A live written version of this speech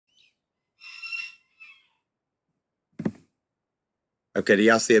Okay, do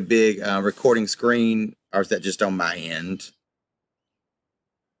y'all see a big recording screen, or is that just on my end?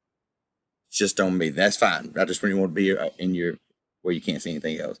 It's just on me. That's fine. I just really want to be in your where you can't see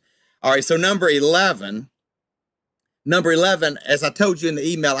anything else. All right, so number 11. Number 11, as I told you in the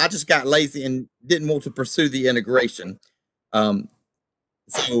email, I just got lazy and didn't want to pursue the integration.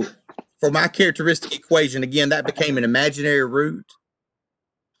 So for my characteristic equation, again, that became an imaginary root.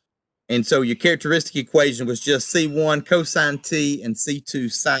 And so your characteristic equation was just C1 cosine t and C2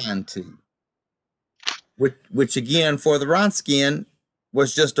 sine t, which again, for the Wronskian,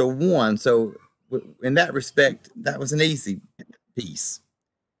 was just a 1. So in that respect, that was an easy piece.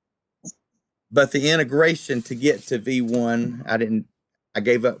 But the integration to get to V1, I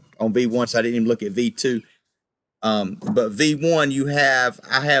gave up on V1, so I didn't even look at V2. But V1,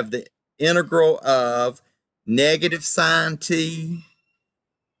 I have the integral of negative sine t,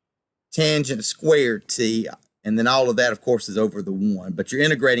 tangent squared t, and then all of that, of course, is over the 1. But you're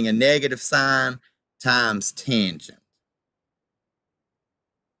integrating a negative sine times tangent.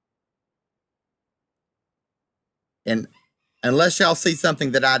 And unless y'all see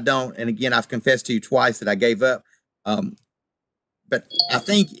something that I don't, and again, I've confessed to you twice that I gave up, but I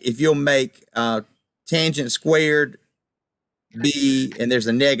think if you'll make tangent squared be, and there's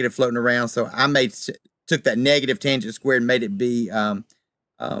a negative floating around, so I took that negative tangent squared and made it be,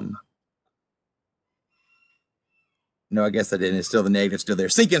 no, I guess I didn't. It's still the negative, still there.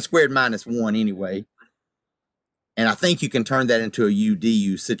 Secant squared minus 1 anyway. And I think you can turn that into a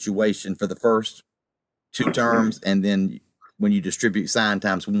UDU situation for the first 2 terms, and then when you distribute sine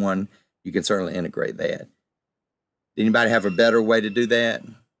times 1, you can certainly integrate that. Did anybody have a better way to do that?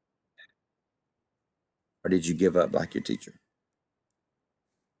 Or did you give up like your teacher?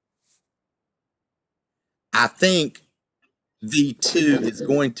 I think V2 is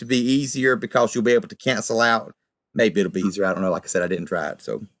going to be easier because you'll be able to cancel out. Maybe it'll be easier. I don't know. Like I said, I didn't try it.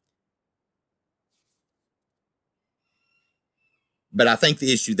 So, but I think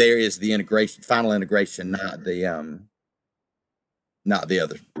the issue there is the integration, final integration, not the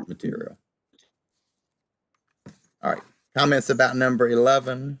other material. All right. Comments about number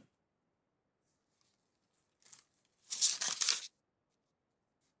 11?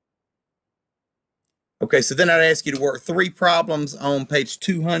 Okay, so then I'd ask you to work 3 problems on page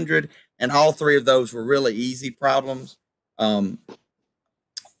 200, and all 3 of those were really easy problems. You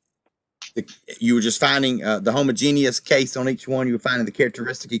were just finding the homogeneous case on each one. You were finding the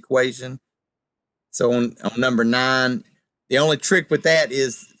characteristic equation. So on number 9, the only trick with that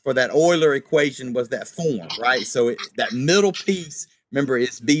is for that Euler equation was that form, right? So that middle piece, remember,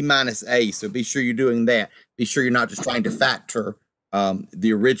 it's B minus A. So be sure you're doing that. Be sure you're not just trying to factor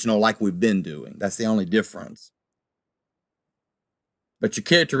the original like we've been doing. That's the only difference. But your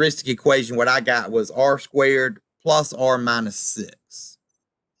characteristic equation, what I got was R squared plus R minus 6.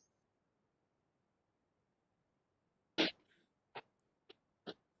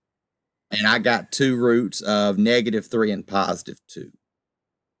 And I got 2 roots of -3 and +2.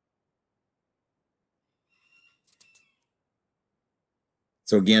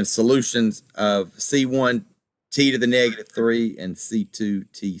 So again, solutions of C1 t to the -3 and C2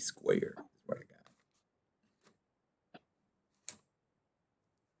 t squared is what I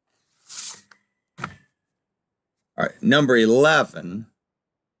got. All right, number 11.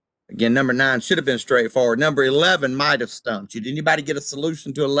 Again, number 9 should have been straightforward. Number 11 might have stumped you. Did anybody get a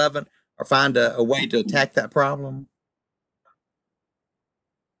solution to 11 or find a way to attack that problem?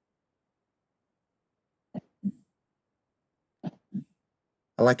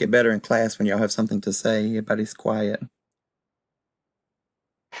 I like it better in class when y'all have something to say. Everybody's quiet.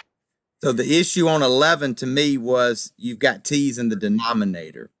 So the issue on 11 to me was you've got t's in the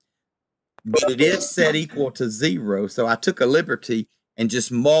denominator, but it is set equal to 0. So I took a liberty and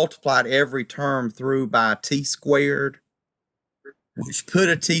just multiplied every term through by t squared, which put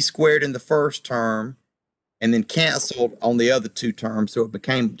a t squared in the first term and then canceled on the other 2 terms. So it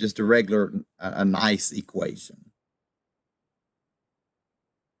became just a regular, a nice equation.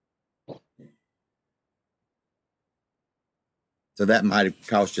 So that might have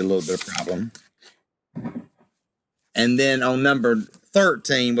caused you a little bit of problem. And then on number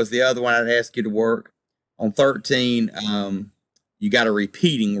 13 was the other one I'd ask you to work. On 13, you got a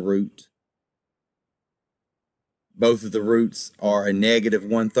repeating root. Both of the roots are a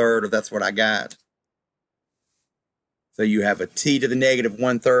 -1/3, or that's what I got. So you have a t to the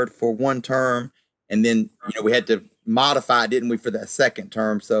 -1/3 for 1 term. And then, we had to modify, didn't we, for that second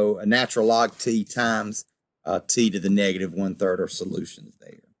term? So a natural log t times t to the -1/3 are solutions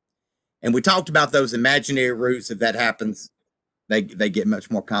there. And we talked about those imaginary roots. If that happens, they get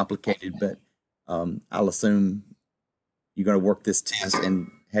much more complicated, but I'll assume you're going to work this test and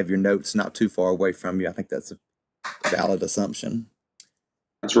have your notes not too far away from you. I think that's a valid assumption.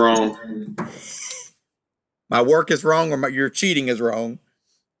 That's wrong. My work is wrong, or your cheating is wrong?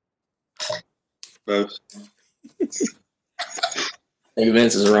 Both. I think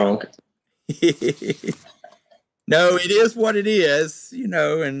Vince is wrong. No, it is what it is,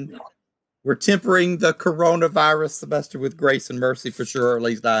 and we're tempering the coronavirus semester with grace and mercy for sure, or at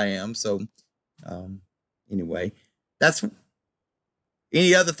least I am. So anyway, that's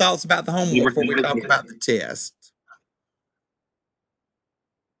any other thoughts about the homework before we talk about the test?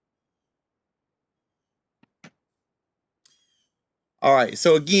 All right.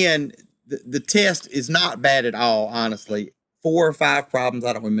 So again, the test is not bad at all, honestly. 4 or 5 problems,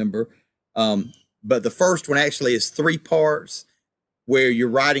 I don't remember. But the first one actually is 3 parts where you're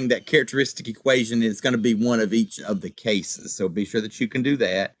writing that characteristic equation. It's going to be one of each of the cases. So be sure that you can do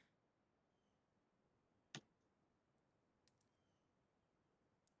that.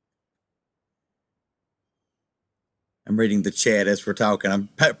 I'm reading the chat as we're talking. I'm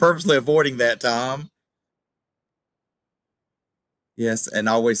purposely avoiding that, Tom. Yes, and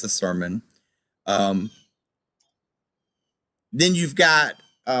always a sermon. Then you've got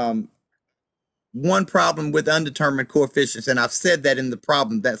one problem with undetermined coefficients, and I've said that in the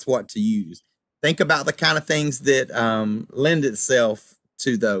problem, that's what to use. Think about the kind of things that lend itself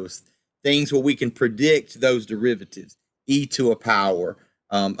to those things where we can predict those derivatives. E to a power,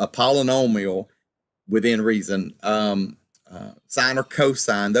 a polynomial within reason, sine or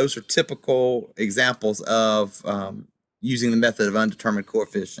cosine. Those are typical examples of using the method of undetermined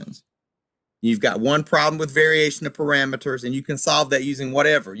coefficients. You've got one problem with variation of parameters, and you can solve that using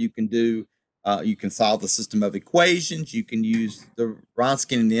whatever. You can do, you can solve the system of equations. You can use the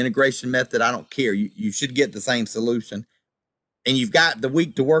Wronskian and the integration method. I don't care. You should get the same solution. And you've got the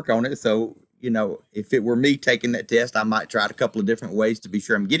week to work on it. So, if it were me taking that test, I might try it a couple of different ways to be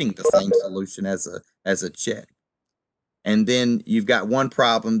sure I'm getting the same solution as a check. And then you've got one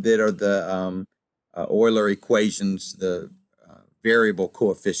problem that are the Euler equations, the variable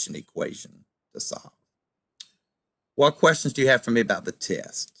coefficient equation to solve. What questions do you have for me about the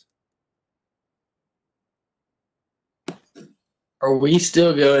test? Are we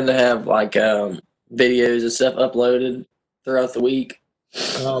still going to have like videos and stuff uploaded throughout the week?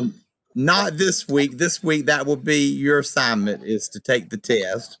 Not this week. This week, that will be your assignment, is to take the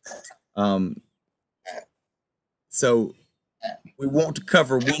test. So we want to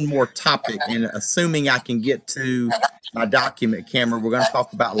cover one more topic, and assuming I can get to my document camera, we're going to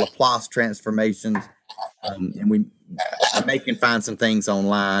talk about Laplace transformations, and I may can find some things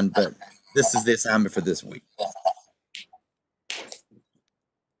online, but this is the assignment for this week.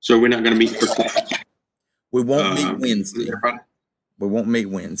 So we're not going to meet for class? We won't meet Wednesday. We won't meet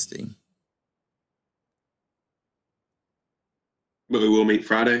Wednesday. But we will meet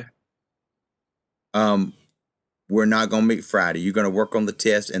Friday? We're not going to meet Friday. You're going to work on the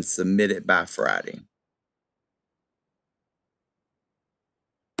test and submit it by Friday.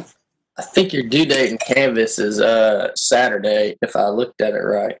 I think your due date in Canvas is Saturday, if I looked at it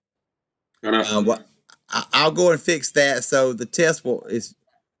right. Well, I'll go and fix that. So the test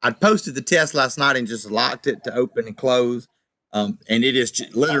I posted the test last night and just locked it to open and close. And it is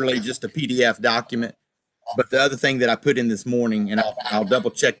literally just a PDF document. But the other thing that I put in this morning, and I'll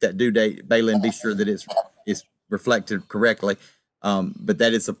double check that due date, Bailey, and be sure that it's reflected correctly. But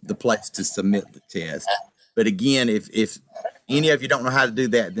that is the place to submit the test. But again, if any of you don't know how to do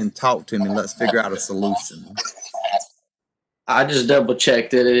that, then talk to me and let's figure out a solution. I just double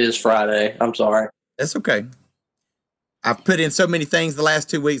checked that it is Friday. I'm sorry. That's okay. I've put in so many things the last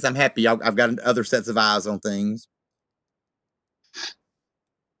 2 weeks. I'm happy. I've got other sets of eyes on things.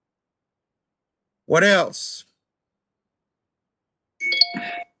 What else?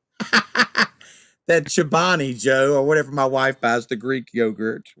 That Chobani, Joe, or whatever my wife buys, the Greek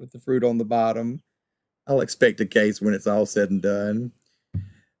yogurt with the fruit on the bottom. I'll expect a case when it's all said and done.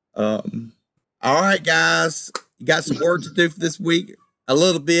 All right, guys. You got some work to do for this week? A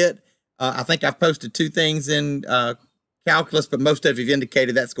little bit. I think I've posted 2 things in calculus, but most of you have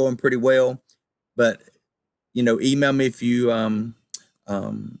indicated that's going pretty well. But, email me if you have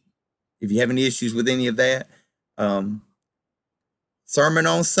any issues with any of that. Sermon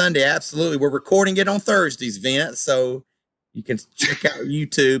on Sunday, absolutely. We're recording it on Thursdays, Vince, so you can check out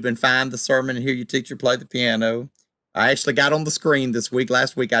YouTube and find the sermon and hear your teacher play the piano. I actually got on the screen this week.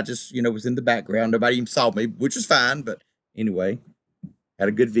 Last week, I just, was in the background. Nobody even saw me, which was fine. But anyway, had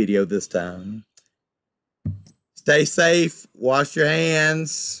a good video this time. Stay safe. Wash your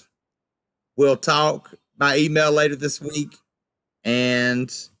hands. We'll talk by email later this week.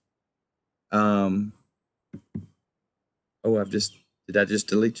 And Oh, did I just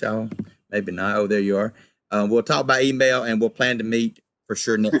delete y'all? Maybe not. Oh, there you are. We'll talk by email, and we'll plan to meet for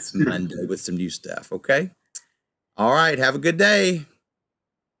sure next Monday with some new stuff. Okay. All right. Have a good day.